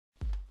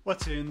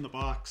What's in the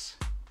box?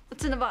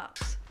 What's in the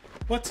box?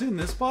 What's in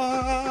this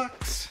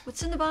box?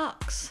 What's in the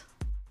box?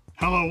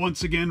 Hello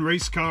once again,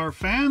 race car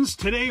fans.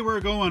 Today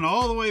we're going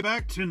all the way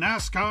back to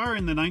NASCAR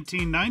in the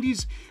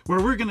 1990s, where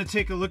we're going to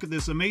take a look at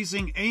this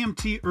amazing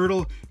AMT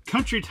ERTL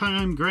Country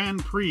Time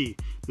Grand Prix.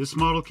 This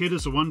model kit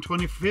is a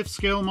 1/25th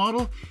scale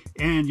model,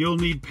 and you'll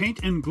need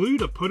paint and glue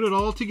to put it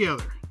all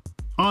together.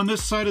 On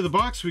this side of the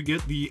box, we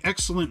get the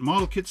excellent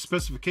model kit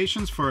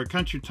specifications for our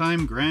Country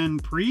Time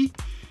Grand Prix.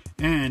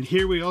 And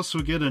here we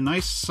also get a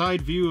nice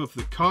side view of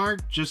the car,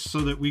 just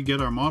so that we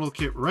get our model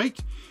kit right.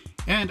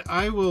 And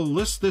I will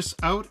list this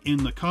out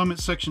in the comment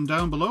section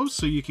down below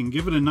so you can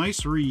give it a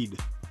nice read.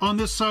 On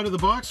this side of the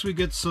box, we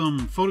get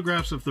some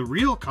photographs of the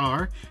real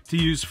car to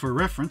use for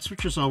reference,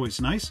 which is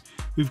always nice.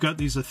 We've got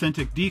these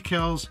authentic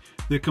decals,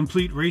 the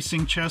complete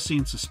racing chassis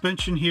and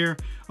suspension here,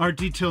 our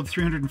detailed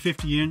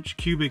 350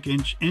 cubic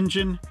inch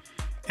engine,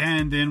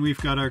 and then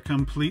we've got our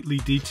completely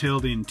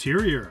detailed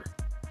interior.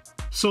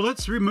 So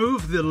let's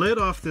remove the lid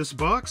off this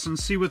box and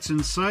see what's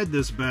inside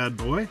this bad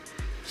boy.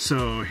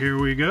 So here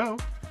we go.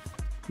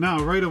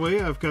 Now right away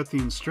I've got the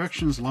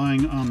instructions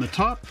lying on the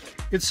top.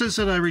 It says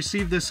that I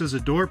received this as a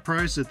door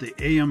prize at the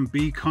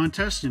AMB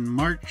contest in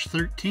March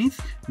 13th,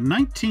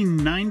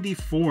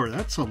 1994.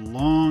 That's a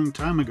long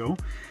time ago.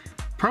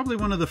 Probably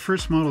one of the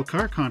first model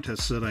car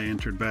contests that I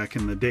entered back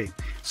in the day.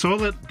 So I'll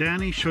let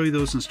Danny show you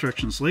those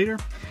instructions later.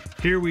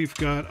 Here we've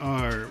got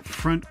our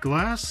front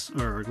glass,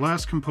 or our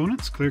glass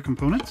components, clear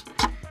components.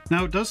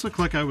 Now it does look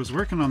like I was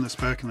working on this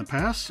back in the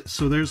past.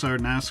 So there's our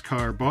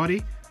NASCAR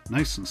body,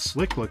 nice and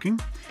slick looking.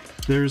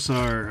 There's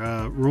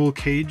our roll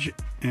cage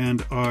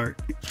and our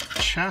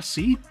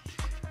chassis.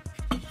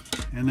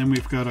 And then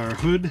we've got our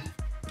hood.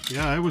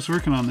 Yeah, I was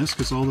working on this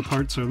because all the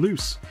parts are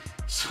loose.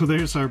 So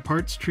there's our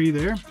parts tree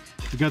there.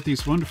 We've got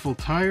these wonderful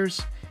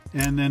tires,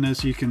 and then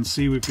as you can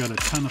see, we've got a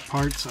ton of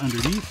parts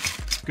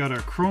underneath. We've got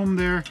our chrome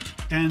there,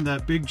 and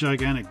that big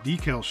gigantic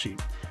decal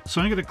sheet. So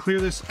I'm going to clear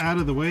this out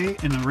of the way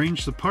and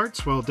arrange the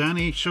parts while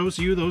Danny shows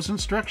you those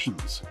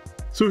instructions.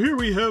 So here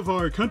we have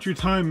our Country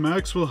Time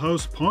Maxwell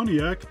House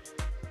Pontiac.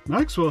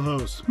 Maxwell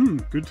House,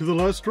 good to the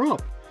last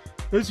drop.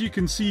 As you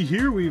can see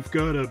here, we've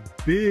got a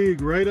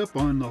big write-up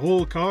on the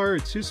whole car,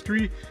 its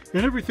history,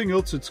 and everything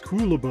else that's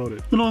cool about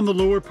it. And on the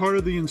lower part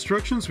of the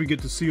instructions, we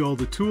get to see all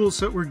the tools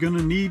that we're going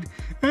to need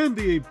and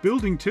the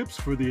building tips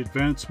for the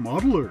advanced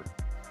modeler.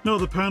 Now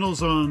the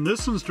panels on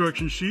this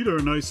instruction sheet are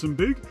nice and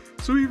big,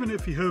 so even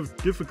if you have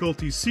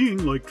difficulty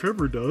seeing like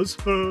Trevor does,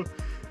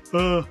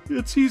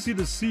 it's easy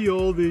to see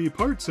all the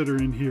parts that are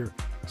in here.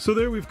 So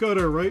there we've got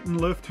our right and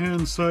left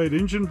hand side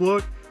engine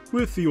block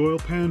with the oil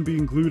pan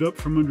being glued up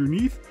from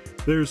underneath.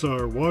 There's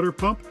our water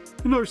pump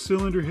and our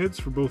cylinder heads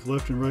for both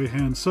left and right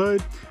hand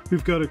side.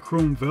 We've got a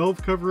chrome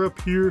valve cover up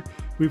here.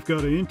 We've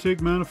got an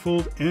intake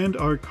manifold and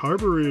our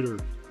carburetor.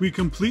 We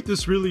complete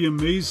this really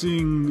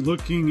amazing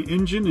looking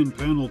engine in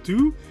panel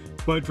 2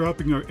 by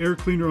dropping our air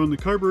cleaner on the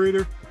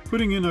carburetor,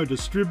 putting in our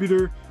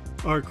distributor,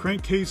 our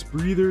crankcase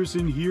breathers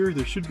in here.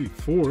 There should be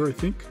 4, I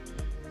think.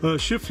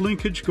 Shift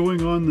linkage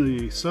going on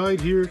the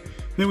side here.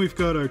 Then we've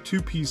got our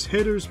 2-piece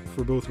headers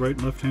for both right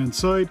and left hand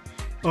side,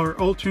 our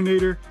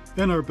alternator,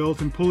 and our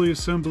belt and pulley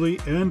assembly,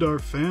 and our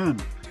fan,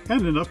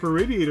 and an upper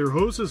radiator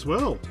hose as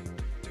well.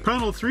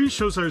 Panel 3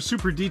 shows our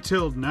super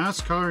detailed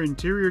NASCAR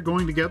interior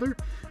going together.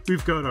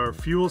 We've got our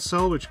fuel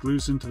cell, which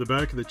glues into the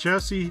back of the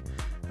chassis,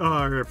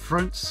 our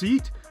front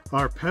seat,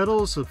 our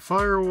pedals, a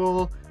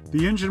firewall,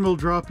 the engine will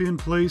drop in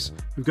place.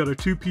 We've got a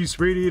 2-piece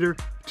radiator,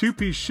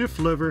 2-piece shift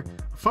lever,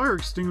 a fire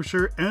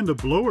extinguisher, and a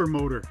blower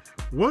motor.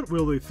 What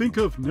will they think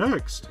of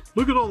next?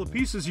 Look at all the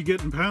pieces you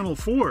get in panel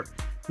 4.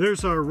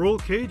 There's our roll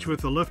cage with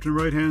the left and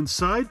right hand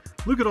side.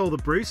 Look at all the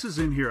braces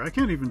in here. I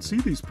can't even see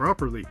these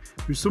properly.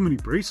 There's so many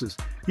braces.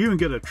 You even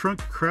get a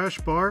trunk crash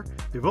bar.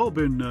 They've all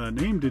been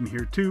named in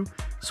here too.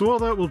 So all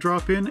that will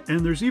drop in,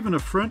 and there's even a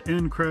front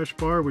end crash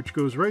bar which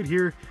goes right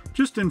here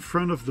just in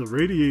front of the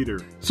radiator.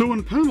 So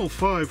in panel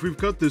 5 we've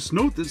got this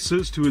note that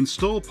says to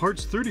install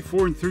parts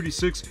 34 and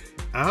 36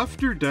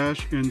 after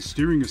dash and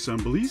steering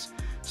assemblies.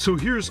 So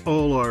here's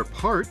all our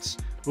parts.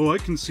 Oh, I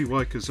can see why,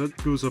 because that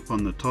goes up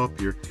on the top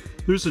here.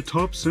 There's a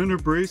top center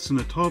brace and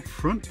a top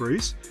front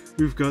brace.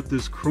 We've got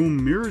this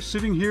chrome mirror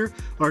sitting here,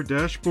 our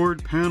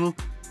dashboard panel.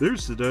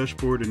 There's the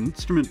dashboard and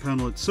instrument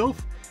panel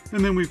itself.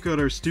 And then we've got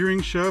our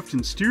steering shaft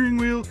and steering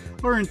wheel,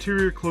 our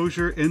interior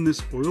closure, and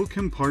this oil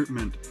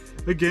compartment.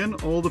 Again,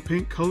 all the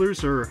paint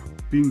colors are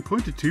being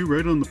pointed to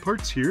right on the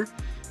parts here.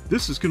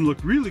 This is going to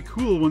look really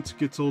cool once it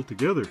gets all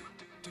together.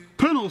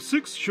 Panel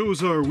 6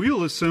 shows our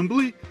wheel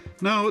assembly.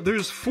 Now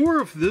there's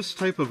 4 of this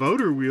type of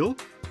outer wheel.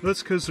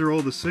 That's because they're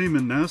all the same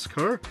in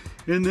NASCAR.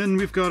 And then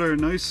we've got our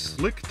nice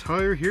slick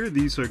tire here.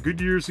 These are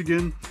Goodyears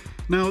again.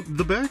 Now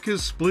the back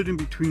is split in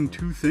between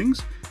 2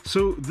 things.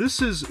 So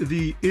this is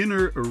the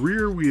inner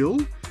rear wheel,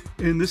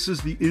 and this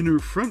is the inner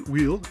front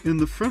wheel. And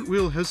the front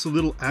wheel has a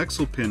little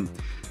axle pin.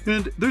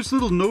 And there's a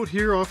little note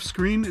here off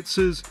screen. It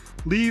says,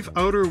 leave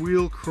outer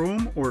wheel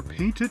chrome or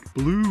paint it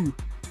blue.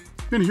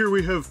 And here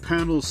we have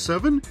panel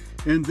 7.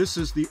 and this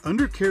is the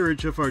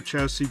undercarriage of our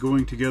chassis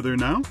going together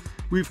now.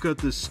 We've got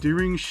the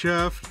steering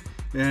shaft,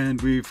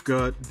 and we've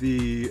got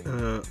the,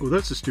 oh,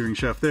 that's the steering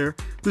shaft there,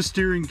 the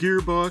steering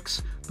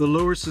gearbox, the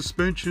lower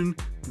suspension,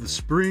 the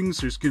springs,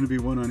 there's going to be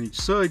one on each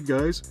side,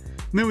 guys.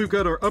 And then we've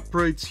got our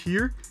uprights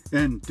here,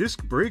 and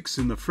disc brakes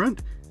in the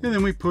front, and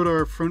then we put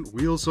our front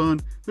wheels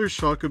on, there's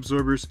shock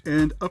absorbers,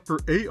 and upper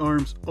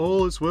A-arms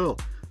all as well.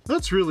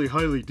 That's really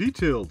highly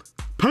detailed.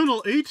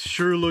 Panel 8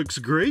 sure looks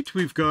great.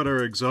 We've got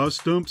our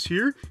exhaust dumps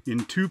here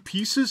in 2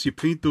 pieces. You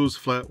paint those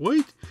flat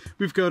white.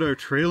 We've got our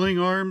trailing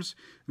arms,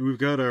 and we've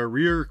got our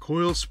rear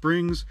coil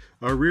springs,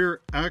 our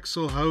rear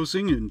axle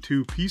housing in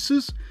 2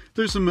 pieces.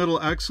 There's a metal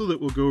axle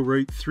that will go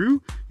right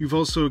through. You've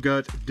also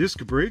got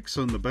disc brakes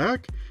on the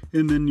back,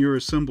 and then your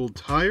assembled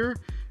tire.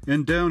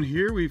 And down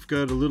here we've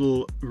got a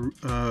little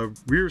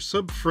rear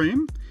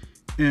subframe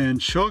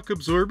and shock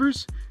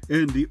absorbers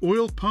and the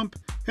oil pump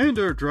and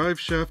our drive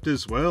shaft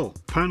as well.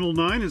 Panel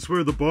 9 is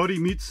where the body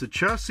meets the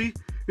chassis.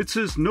 It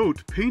says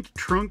note, paint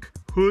trunk,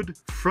 hood,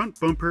 front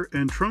bumper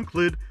and trunk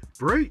lid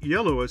bright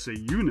yellow as a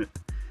unit.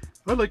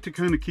 I like to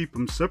kind of keep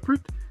them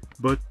separate,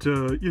 but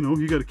you know,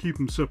 you got to keep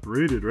them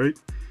separated, right?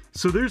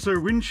 So there's our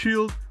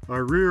windshield,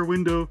 our rear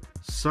window,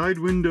 side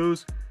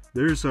windows.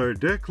 There's our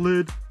deck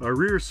lid, our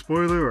rear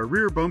spoiler, our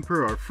rear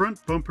bumper, our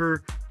front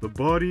bumper, the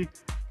body,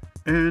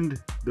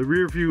 and the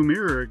rear view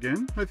mirror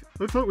again. I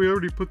thought we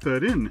already put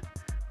that in.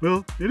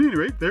 Well, at any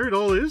rate, there it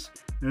all is,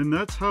 and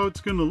that's how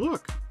it's going to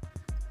look.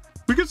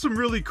 We got some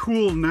really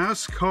cool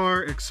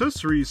NASCAR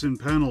accessories in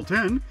panel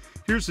 10.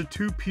 Here's a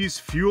 2-piece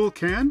fuel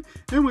can,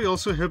 and we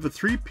also have a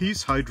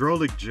 3-piece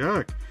hydraulic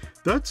jack.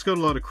 That's got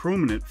a lot of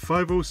chrome in it.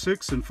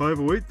 506 and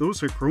 508,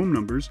 those are chrome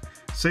numbers,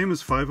 same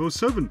as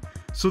 507.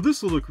 So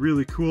this will look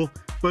really cool,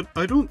 but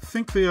I don't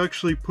think they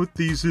actually put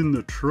these in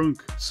the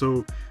trunk,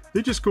 so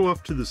they just go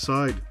off to the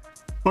side.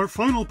 Our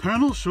final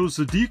panel shows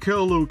the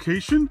decal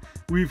location.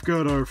 We've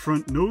got our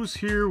front nose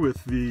here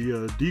with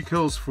the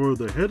decals for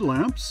the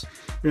headlamps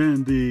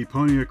and the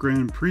Pontiac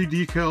Grand Prix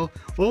decal.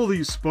 All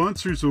these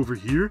sponsors over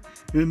here.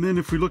 And then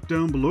if we look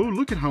down below,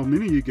 look at how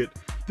many you get.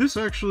 This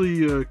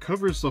actually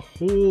covers the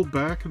whole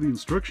back of the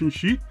instruction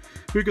sheet.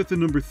 We've got the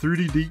number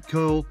 30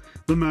 decal,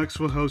 the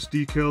Maxwell House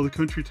decal, the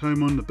Country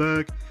Time on the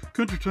back,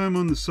 Country Time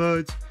on the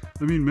sides.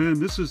 I mean, man,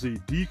 this is a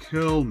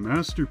decal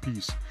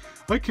masterpiece.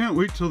 I can't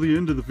wait till the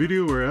end of the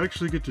video where I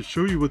actually get to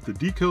show you what the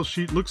decal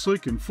sheet looks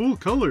like in full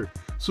color.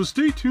 So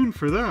stay tuned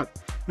for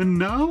that. And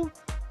now,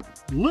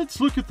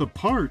 let's look at the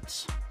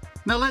parts.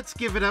 Now let's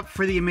give it up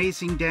for the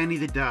amazing Danny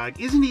the dog.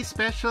 Isn't he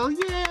special?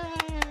 Yay!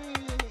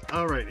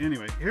 Alright,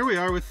 anyway, here we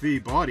are with the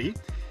body.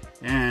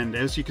 And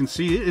as you can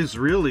see, it is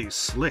really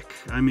slick.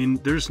 I mean,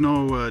 there's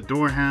no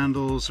door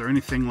handles or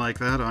anything like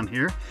that on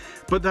here.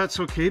 But that's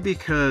okay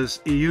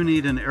because you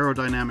need an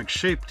aerodynamic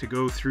shape to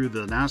go through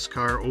the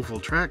NASCAR oval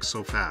track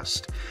so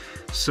fast.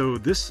 So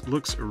this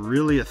looks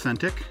really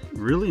authentic,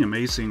 really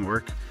amazing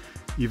work,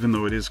 even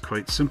though it is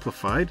quite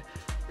simplified.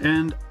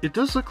 And it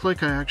does look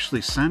like I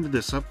actually sanded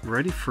this up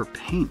ready for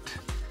paint.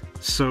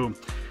 So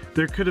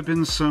there could have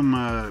been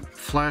some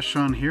flash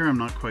on here, I'm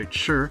not quite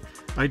sure.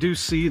 I do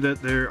see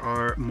that there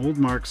are mold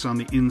marks on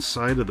the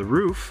inside of the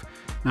roof.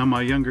 Now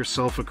my younger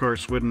self, of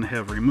course, wouldn't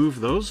have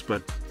removed those,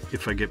 but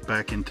if I get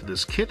back into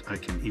this kit, I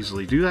can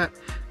easily do that.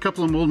 A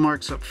couple of mold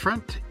marks up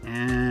front,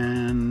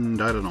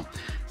 and I don't know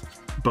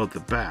about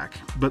the back.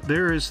 But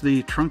there is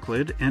the trunk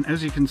lid, and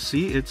as you can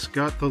see, it's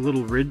got the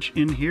little ridge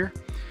in here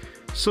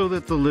so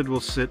that the lid will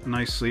sit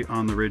nicely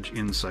on the ridge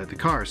inside the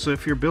car. So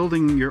if you're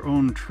building your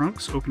own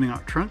trunks, opening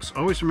up trunks,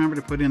 always remember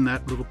to put in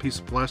that little piece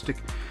of plastic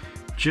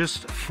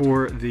just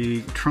for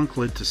the trunk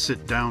lid to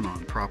sit down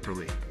on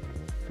properly.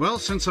 Well,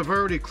 since I've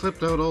already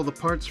clipped out all the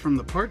parts from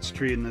the parts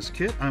tree in this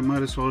kit, I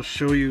might as well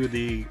show you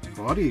the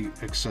body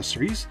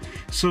accessories.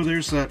 So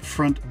there's that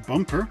front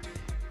bumper,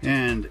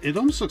 and it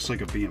almost looks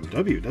like a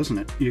BMW, doesn't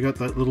it? You got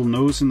that little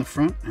nose in the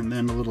front, and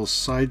then a little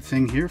side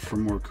thing here for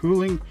more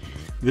cooling.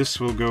 This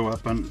will go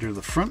up under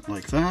the front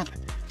like that.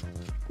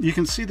 You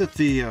can see that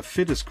the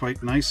fit is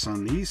quite nice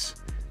on these.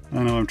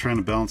 I know I'm trying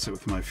to balance it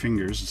with my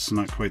fingers. It's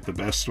not quite the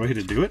best way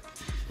to do it.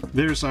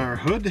 There's our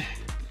hood.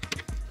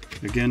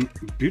 Again,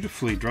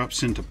 beautifully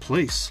drops into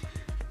place.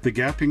 The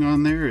gapping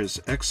on there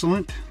is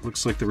excellent.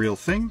 Looks like the real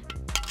thing.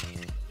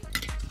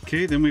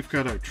 Okay, then we've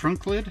got our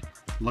trunk lid.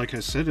 Like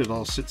I said, it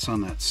all sits on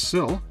that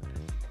sill.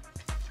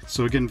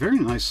 So again, very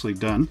nicely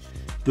done.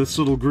 This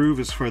little groove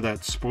is for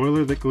that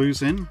spoiler that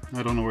glues in.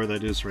 I don't know where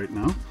that is right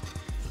now.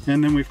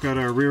 And then we've got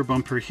our rear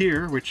bumper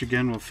here, which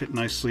again will fit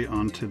nicely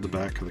onto the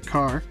back of the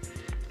car.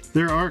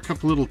 There are a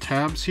couple little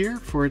tabs here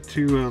for it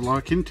to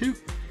lock into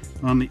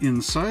on the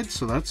inside,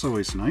 so that's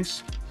always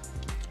nice.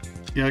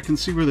 Yeah, I can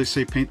see where they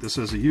say paint this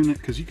as a unit,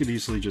 because you could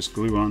easily just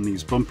glue on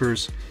these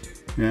bumpers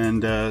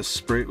and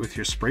spray it with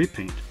your spray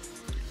paint.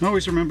 And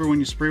always remember, when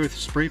you spray with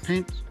spray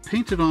paint,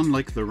 paint it on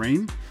like the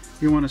rain.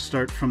 You want to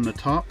start from the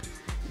top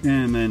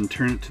and then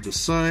turn it to the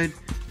side,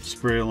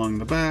 spray along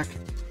the back,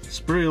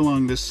 spray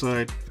along this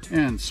side,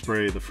 and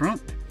spray the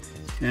front.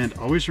 And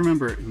always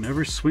remember,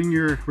 never swing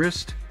your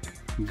wrist,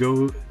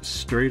 go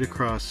straight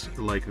across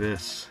like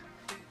this.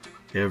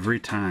 every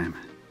time.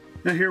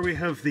 Now here we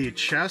have the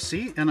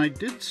chassis, and I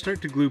did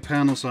start to glue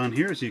panels on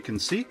here, as you can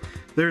see.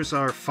 There's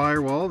our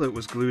firewall that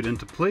was glued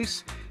into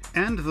place,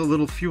 and the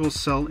little fuel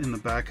cell in the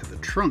back of the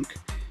trunk.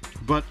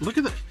 But look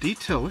at the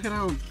detail, look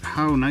at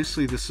how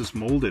nicely this is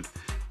molded.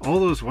 All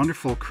those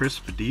wonderful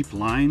crisp deep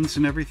lines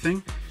and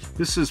everything.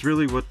 This is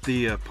really what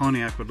the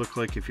Pontiac would look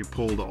like if you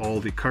pulled all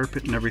the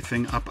carpet and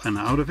everything up and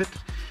out of it.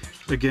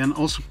 Again,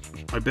 also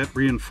I bet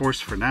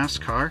reinforced for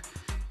NASCAR.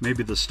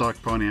 Maybe the stock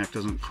Pontiac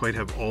doesn't quite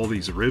have all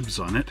these ribs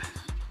on it.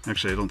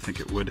 Actually, I don't think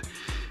it would.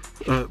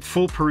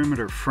 Full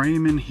perimeter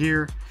frame in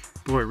here.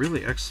 Boy,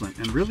 really excellent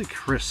and really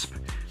crisp.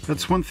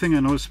 That's one thing I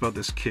noticed about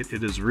this kit.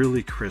 It is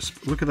really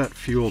crisp. Look at that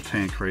fuel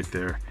tank right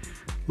there.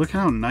 Look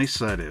how nice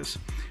that is.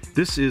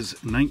 This is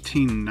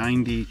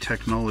 1990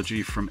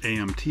 technology from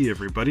AMT,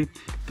 everybody.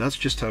 That's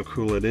just how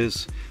cool it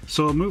is.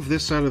 So I'll move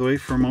this out of the way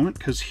for a moment,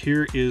 because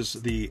here is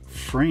the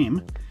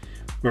frame.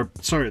 Or,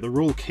 sorry, the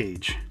roll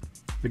cage.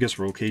 I guess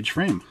roll cage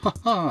frame.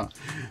 Haha!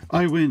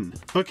 I win.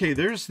 Okay,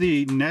 there's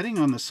the netting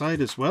on the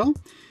side as well.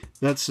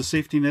 That's the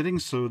safety netting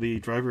so the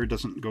driver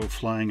doesn't go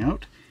flying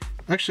out.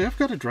 Actually, I've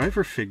got a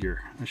driver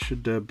figure. I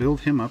should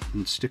build him up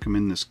and stick him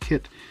in this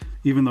kit.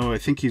 Even though I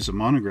think he's a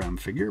monogram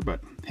figure,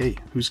 but hey,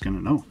 who's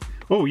gonna know?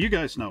 Oh, you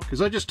guys know,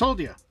 because I just told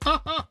you.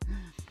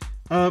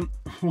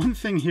 One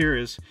thing here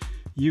is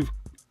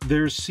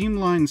there's seam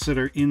lines that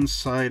are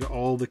inside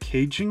all the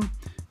caging.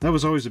 That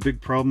was always a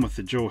big problem with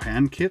the Joe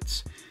Hand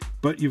kits.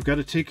 But you've got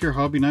to take your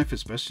hobby knife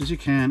as best as you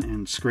can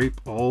and scrape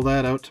all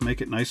that out to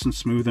make it nice and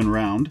smooth and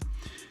round.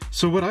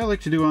 So what I like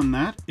to do on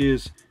that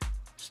is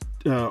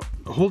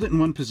hold it in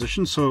one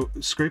position, so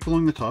scrape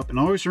along the top, and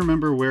always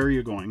remember where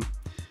you're going.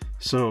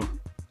 So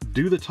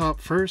do the top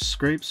first,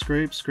 scrape,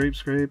 scrape, scrape,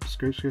 scrape,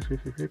 scrape, scrape,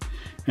 scrape, scrape,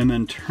 and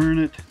then turn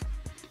it.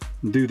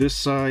 Do this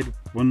side,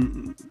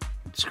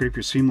 scrape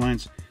your seam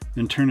lines,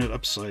 then turn it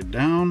upside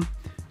down,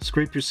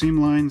 scrape your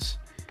seam lines,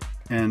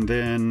 and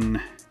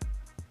then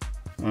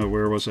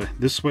where was I?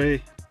 This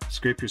way,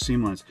 scrape your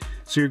seam lines.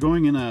 So you're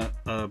going in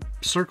a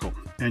circle,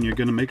 and you're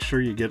going to make sure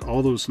you get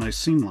all those nice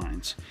seam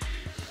lines.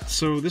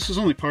 So this is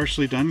only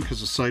partially done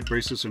because the side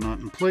braces are not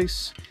in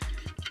place,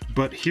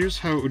 but here's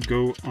how it would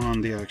go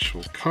on the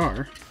actual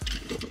car.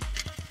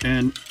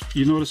 And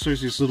you notice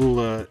there's these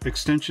little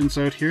extensions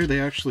out here. They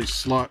actually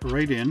slot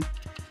right in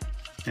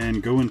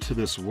and go into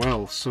this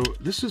well. So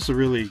this is a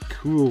really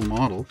cool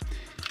model.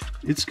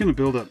 It's going to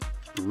build up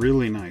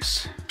really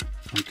nice.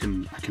 I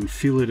can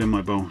feel it in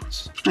my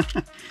bones.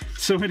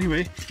 So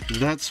anyway,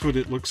 that's what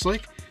it looks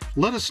like.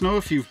 Let us know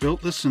if you've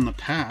built this in the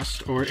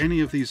past, or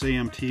any of these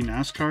AMT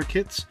NASCAR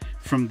kits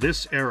from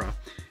this era,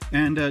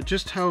 and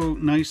just how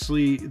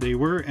nicely they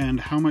were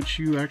and how much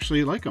you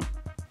actually like them.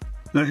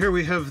 Now here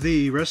we have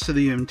the rest of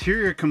the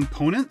interior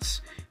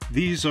components.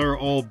 These are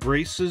all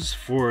braces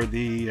for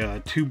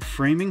the tube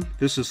framing.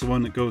 This is the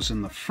one that goes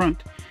in the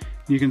front.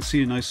 You can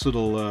see a nice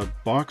little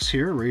box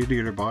here,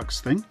 radiator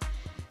box thing.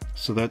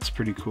 So that's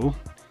pretty cool.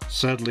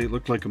 Sadly, it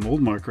looked like a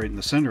mold mark right in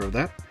the center of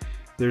that.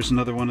 There's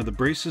another one of the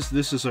braces.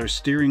 This is our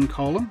steering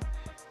column.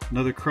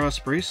 Another cross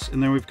brace.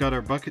 And then we've got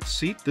our bucket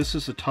seat. This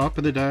is the top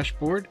of the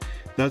dashboard.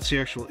 That's the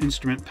actual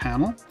instrument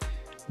panel.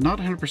 Not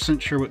 100%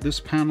 sure what this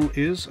panel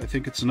is. I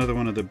think it's another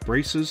one of the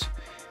braces.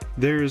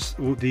 There's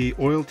the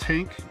oil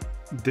tank.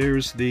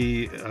 There's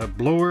the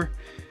blower,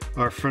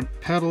 our front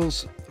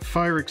pedals,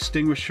 fire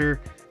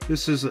extinguisher.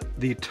 This is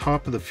the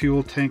top of the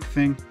fuel tank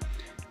thing.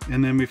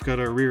 And then we've got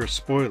our rear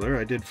spoiler.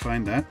 I did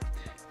find that.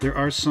 There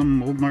are some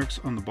mold marks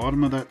on the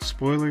bottom of that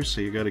spoiler,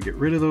 so you got to get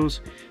rid of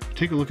those.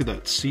 Take a look at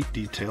that seat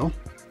detail.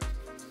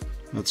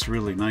 That's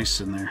really nice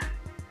in there.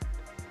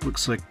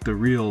 Looks like the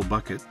real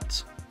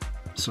buckets.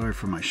 Sorry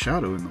for my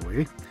shadow in the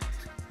way.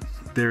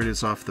 There it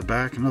is off the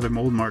back. Another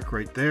mold mark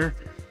right there.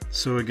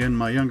 So again,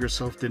 my younger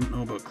self didn't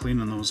know about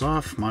cleaning those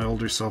off. My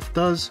older self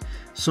does.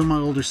 So my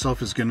older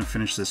self is going to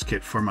finish this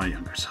kit for my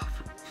younger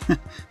self.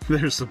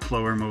 There's the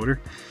blower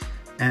motor.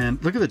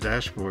 And look at the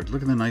dashboard.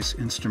 Look at the nice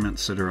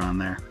instruments that are on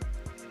there.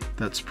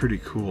 That's pretty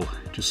cool.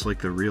 Just like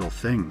the real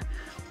thing.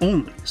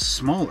 Only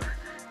smaller.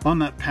 On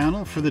that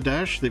panel for the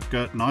dash, they've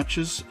got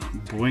notches,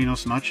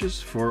 Buenos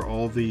notches, for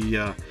all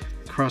the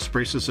cross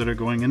braces that are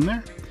going in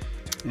there.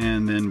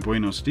 And then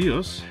Buenos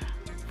Dios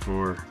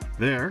for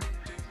there.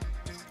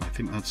 I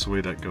think that's the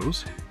way that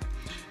goes.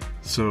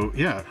 So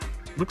yeah,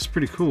 looks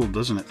pretty cool,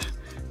 doesn't it?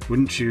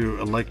 Wouldn't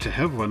you like to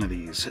have one of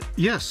these?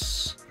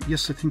 Yes,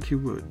 yes, I think you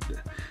would.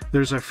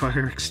 There's our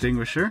fire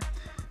extinguisher.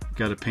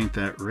 Got to paint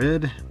that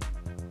red,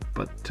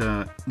 but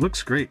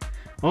looks great.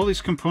 All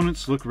these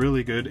components look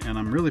really good, and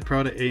I'm really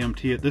proud of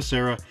AMT at this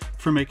era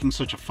for making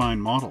such a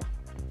fine model.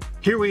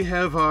 Here we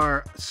have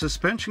our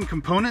suspension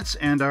components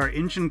and our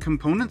engine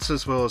components,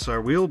 as well as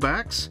our wheel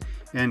backs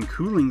and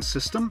cooling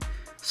system.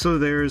 So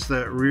there's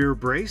that rear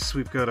brace.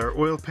 We've got our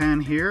oil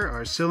pan here,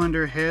 our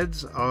cylinder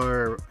heads,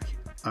 our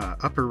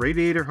upper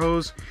radiator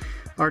hose,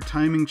 our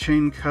timing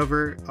chain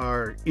cover,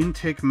 our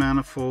intake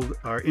manifold,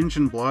 our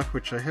engine block,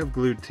 which I have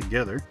glued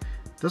together.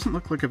 Doesn't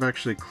look like I've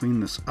actually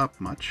cleaned this up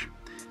much,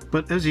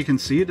 but as you can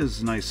see, it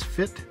is a nice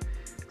fit.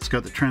 It's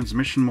got the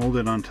transmission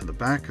molded onto the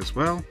back as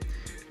well.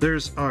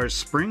 There's our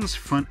springs,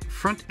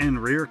 front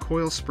and rear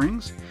coil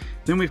springs.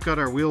 Then we've got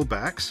our wheel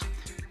backs.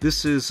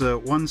 This is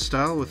one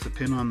style with the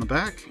pin on the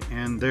back,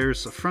 and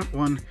there's a front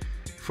one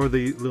for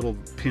the little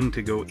pin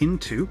to go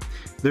into.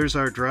 There's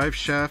our drive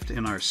shaft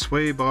and our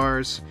sway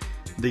bars,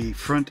 the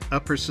front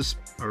upper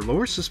or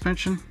lower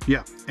suspension,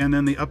 yeah, and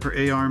then the upper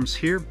A-arms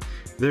here.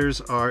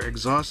 There's our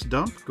exhaust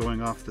dump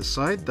going off the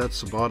side,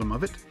 that's the bottom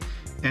of it,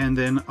 and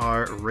then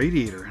our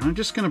radiator. And I'm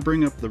just going to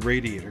bring up the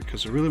radiator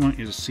because I really want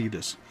you to see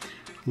this.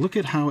 Look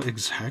at how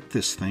exact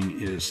this thing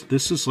is.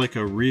 This is like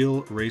a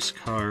real race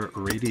car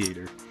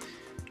radiator.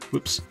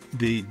 Whoops,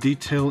 the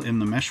detail in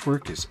the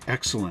meshwork is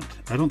excellent.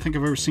 I don't think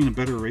I've ever seen a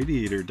better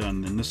radiator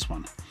done than this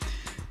one.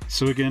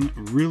 So again,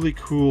 really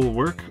cool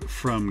work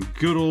from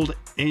good old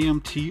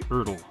AMT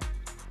ERTL.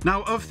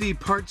 Now, of the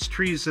parts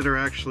trees that are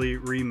actually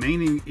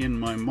remaining in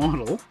my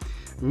model,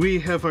 we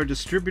have our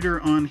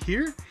distributor on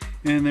here,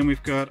 and then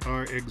we've got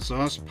our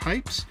exhaust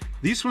pipes.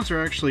 These ones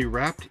are actually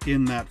wrapped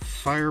in that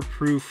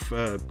fireproof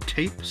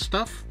tape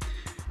stuff.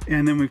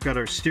 And then we've got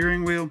our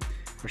steering wheel,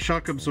 our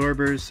shock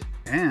absorbers,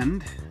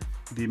 and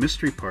the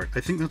mystery part. I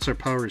think that's our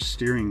power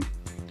steering.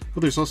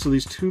 Well, there's also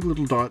these two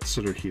little dots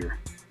that are here.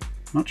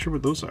 Not sure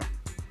what those are.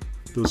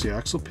 Those the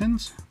axle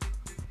pins?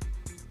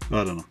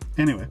 I don't know.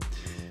 Anyway,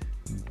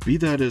 be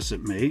that as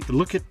it may,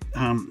 look at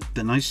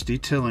the nice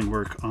detailing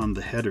work on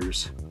the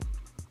headers.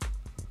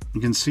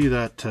 You can see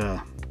that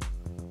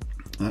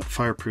that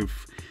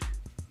fireproof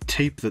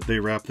tape that they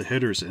wrap the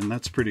headers in.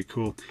 That's pretty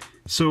cool.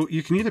 So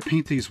you can either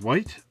paint these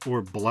white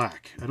or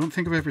black. I don't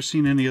think I've ever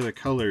seen any other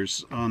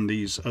colors on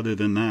these other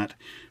than that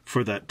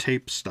for that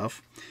tape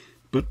stuff.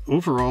 But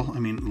overall, I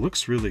mean, it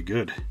looks really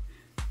good.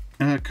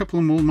 A couple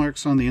of mold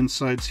marks on the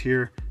insides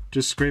here.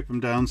 Just scrape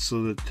them down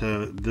so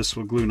that this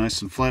will glue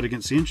nice and flat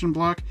against the engine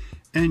block,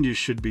 and you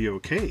should be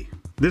okay.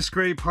 This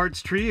gray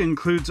parts tree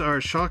includes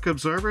our shock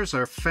absorbers,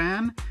 our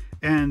fan,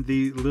 and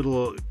the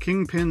little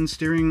kingpin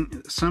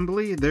steering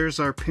assembly.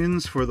 There's our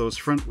pins for those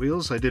front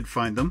wheels. I did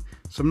find them,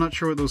 so I'm not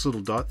sure what those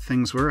little dot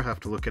things were. I have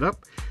to look it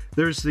up.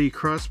 There's the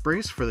cross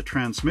brace for the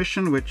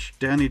transmission, which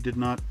Danny did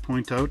not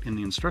point out in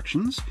the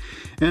instructions.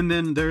 And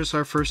then there's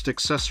our first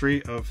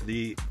accessory of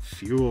the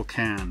fuel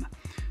can.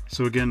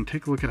 So again,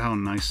 take a look at how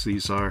nice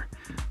these are.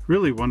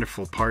 Really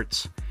wonderful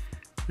parts.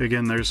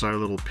 Again, there's our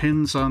little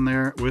pins on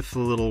there with the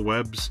little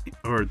webs,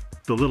 or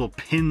the little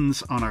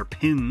pins on our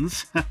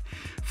pins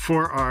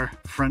for our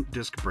front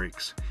disc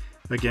brakes.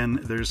 Again,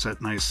 there's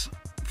that nice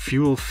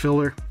fuel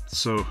filler,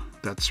 so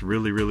that's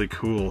really, really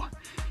cool.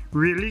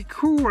 Really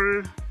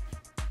cool.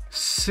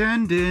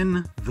 Send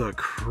in the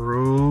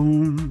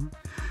chrome.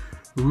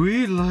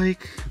 We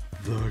like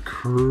the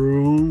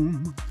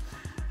chrome.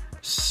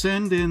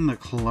 Send in the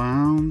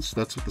clowns.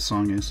 That's what the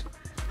song is.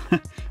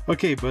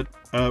 Okay, but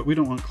we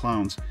don't want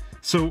clowns.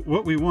 So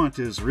what we want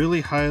is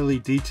really highly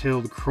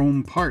detailed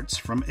chrome parts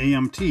from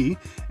AMT,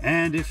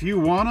 and if you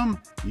want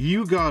them,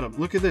 you got them.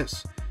 Look at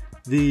this.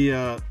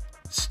 The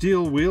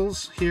steel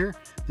wheels here,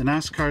 the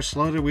NASCAR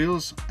slotted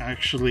wheels,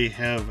 actually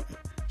have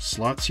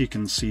slots you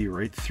can see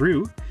right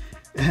through,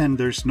 and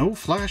there's no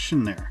flash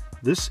in there.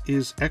 This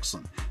is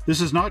excellent.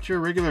 This is not your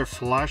regular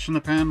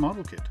flash-in-the-pan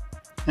model kit.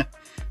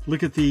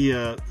 Look at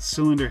the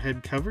cylinder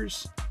head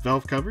covers,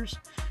 valve covers.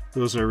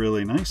 Those are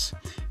really nice.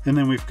 And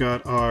then we've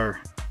got our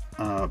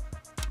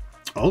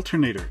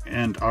alternator,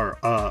 and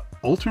our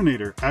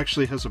alternator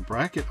actually has a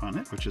bracket on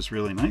it, which is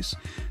really nice.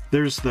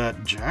 There's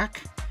that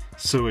jack.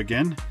 So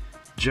again,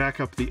 jack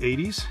up the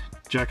 80s,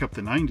 jack up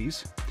the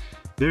 90s.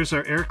 There's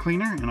our air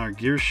cleaner and our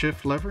gear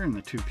shift lever in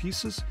the two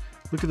pieces.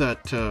 Look at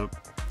that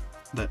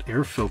that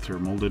air filter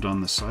molded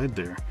on the side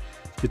there.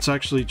 It's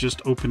actually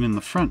just open in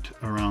the front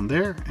around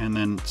there, and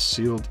then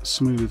sealed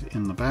smooth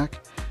in the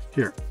back.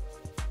 Here,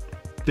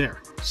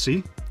 there,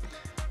 see?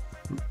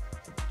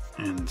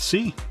 And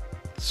see?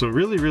 So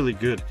really, really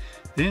good.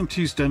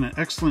 AMT's done an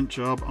excellent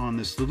job on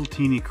this little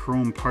teeny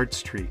chrome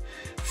parts tree.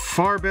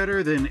 Far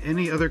better than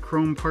any other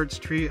chrome parts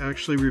tree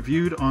actually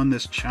reviewed on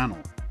this channel.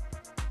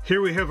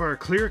 Here we have our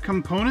clear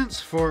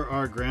components for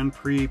our Grand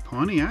Prix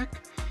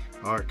Pontiac,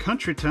 our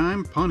Country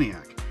Time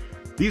Pontiac.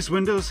 These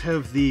windows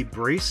have the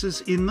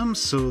braces in them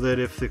so that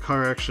if the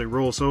car actually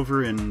rolls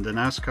over in the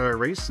NASCAR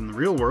race in the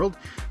real world,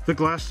 the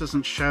glass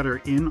doesn't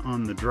shatter in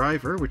on the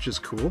driver, which is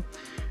cool.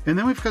 And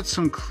then we've got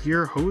some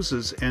clear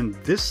hoses, and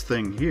this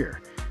thing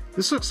here.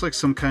 This looks like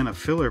some kind of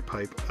filler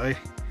pipe. I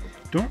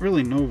don't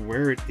really know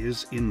where it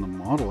is in the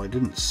model. I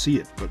didn't see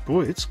it, but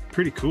boy, it's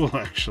pretty cool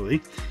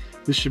actually.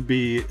 This should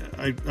be,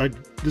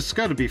 this has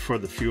got to be for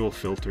the fuel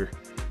filter,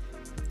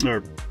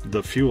 or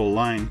the fuel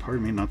line,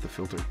 pardon me, not the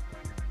filter,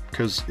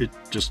 because it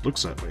just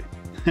looks that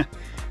way.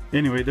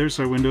 Anyway, there's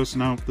our windows.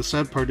 Now, the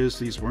sad part is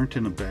these weren't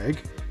in a bag,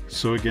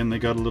 so again, they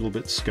got a little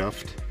bit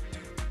scuffed,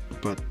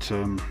 but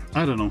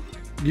I don't know.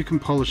 You can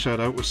polish that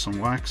out with some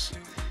wax.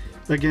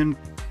 Again,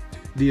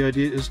 the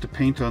idea is to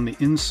paint on the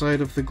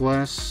inside of the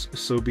glass,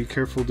 so be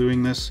careful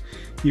doing this.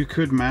 You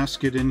could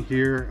mask it in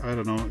here. I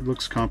don't know, it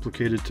looks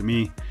complicated to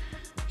me.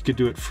 You could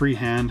do it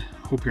freehand.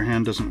 Hope your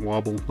hand doesn't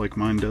wobble like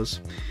mine does.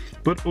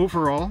 But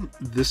overall,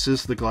 this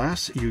is the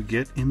glass you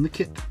get in the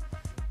kit.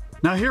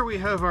 Now here we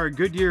have our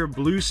Goodyear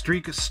Blue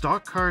Streak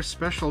stock car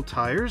special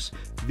tires.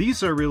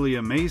 These are really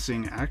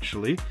amazing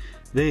actually.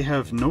 They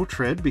have no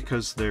tread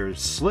because they're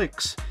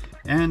slicks.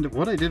 And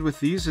what I did with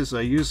these is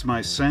I used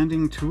my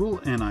sanding tool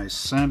and I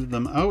sanded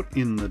them out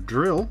in the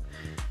drill.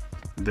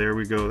 There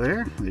we go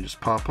there. They just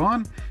pop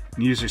on.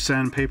 Use your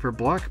sandpaper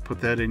block,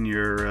 put that in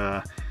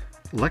your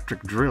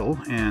electric drill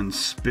and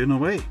spin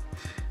away.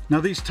 Now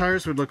these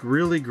tires would look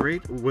really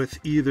great with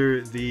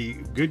either the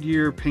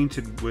Goodyear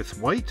painted with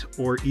white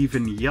or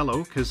even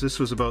yellow, because this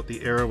was about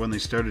the era when they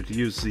started to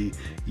use the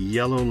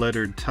yellow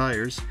lettered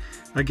tires.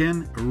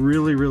 Again,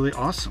 really, really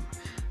awesome.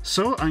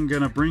 So I'm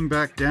gonna bring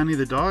back Danny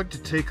the dog to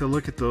take a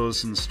look at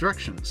those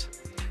instructions.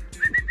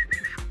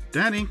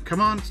 Danny,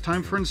 come on, it's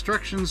time for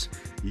instructions.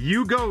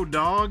 You go,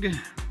 dog.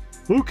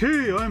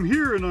 Okay, I'm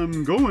here and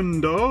I'm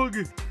going, dog.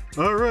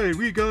 All right,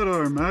 we got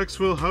our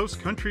Maxwell House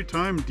Country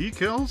Time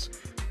decals.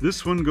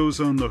 This one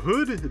goes on the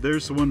hood.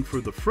 There's the one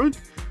for the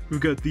front. We've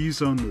got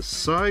these on the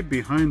side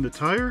behind the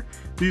tire.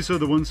 These are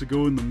the ones that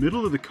go in the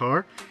middle of the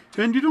car.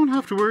 And you don't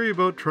have to worry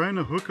about trying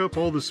to hook up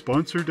all the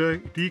sponsor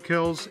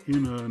decals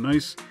in a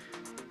nice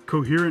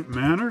coherent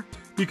manner,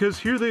 because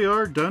here they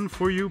are done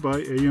for you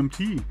by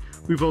AMT.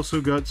 We've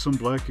also got some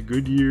black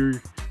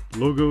Goodyear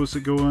logos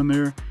that go on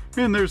there.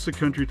 And there's the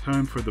Country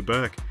Time for the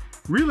back.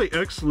 Really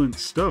excellent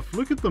stuff.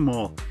 Look at them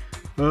all.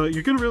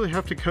 You're going to really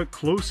have to cut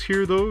close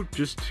here though,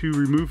 just to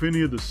remove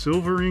any of the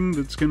silvering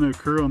that's going to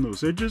occur on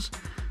those edges.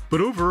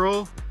 But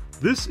overall,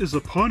 this is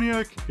a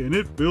Pontiac and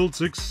it builds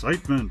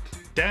excitement.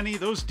 Danny,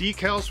 those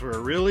decals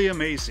were really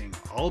amazing.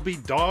 I'll be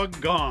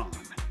doggone.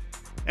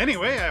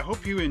 Anyway, I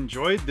hope you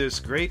enjoyed this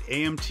great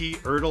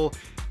AMT ERTL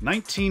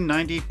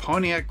 1990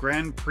 Pontiac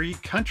Grand Prix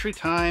Country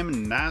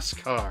Time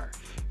NASCAR.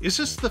 Is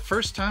this the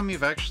first time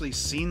you've actually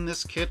seen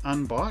this kit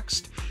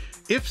unboxed?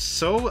 If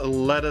so,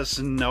 let us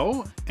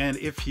know. And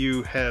if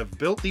you have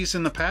built these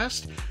in the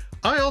past,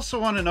 I also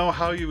want to know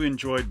how you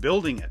enjoyed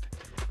building it.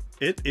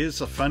 It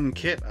is a fun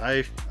kit.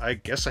 I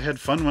guess I had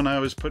fun when I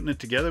was putting it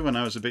together when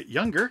I was a bit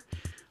younger.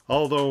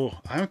 Although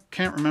I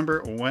can't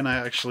remember when I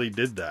actually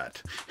did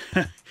that.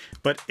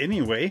 But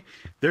anyway,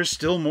 there's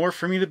still more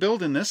for me to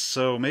build in this,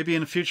 so maybe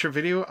in a future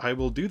video I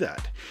will do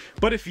that.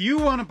 But if you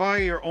want to buy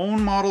your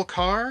own model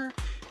car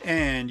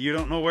and you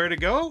don't know where to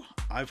go,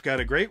 I've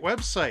got a great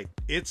website.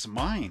 It's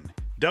mine.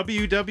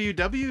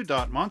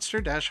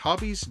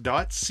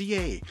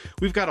 www.monster-hobbies.ca.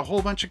 We've got a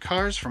whole bunch of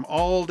cars from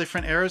all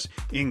different eras,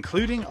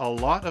 including a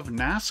lot of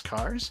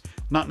NASCARs.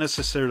 Not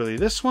necessarily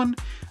this one,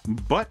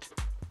 but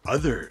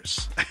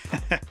others.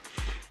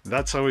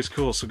 That's always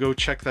cool, so go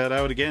check that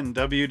out again,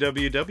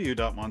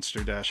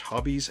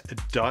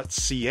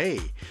 www.monster-hobbies.ca.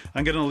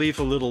 I'm going to leave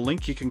a little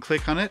link, you can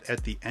click on it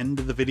at the end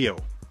of the video.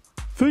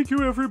 Thank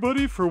you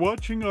everybody for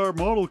watching our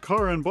model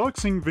car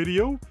unboxing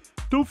video.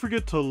 Don't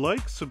forget to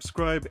like,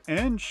 subscribe,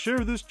 and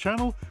share this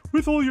channel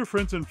with all your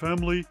friends and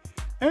family.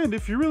 And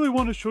if you really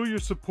want to show your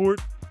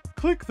support,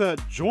 click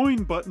that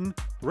join button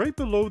right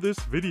below this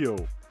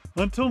video.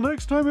 Until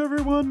next time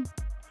everyone,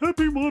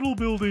 happy model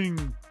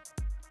building!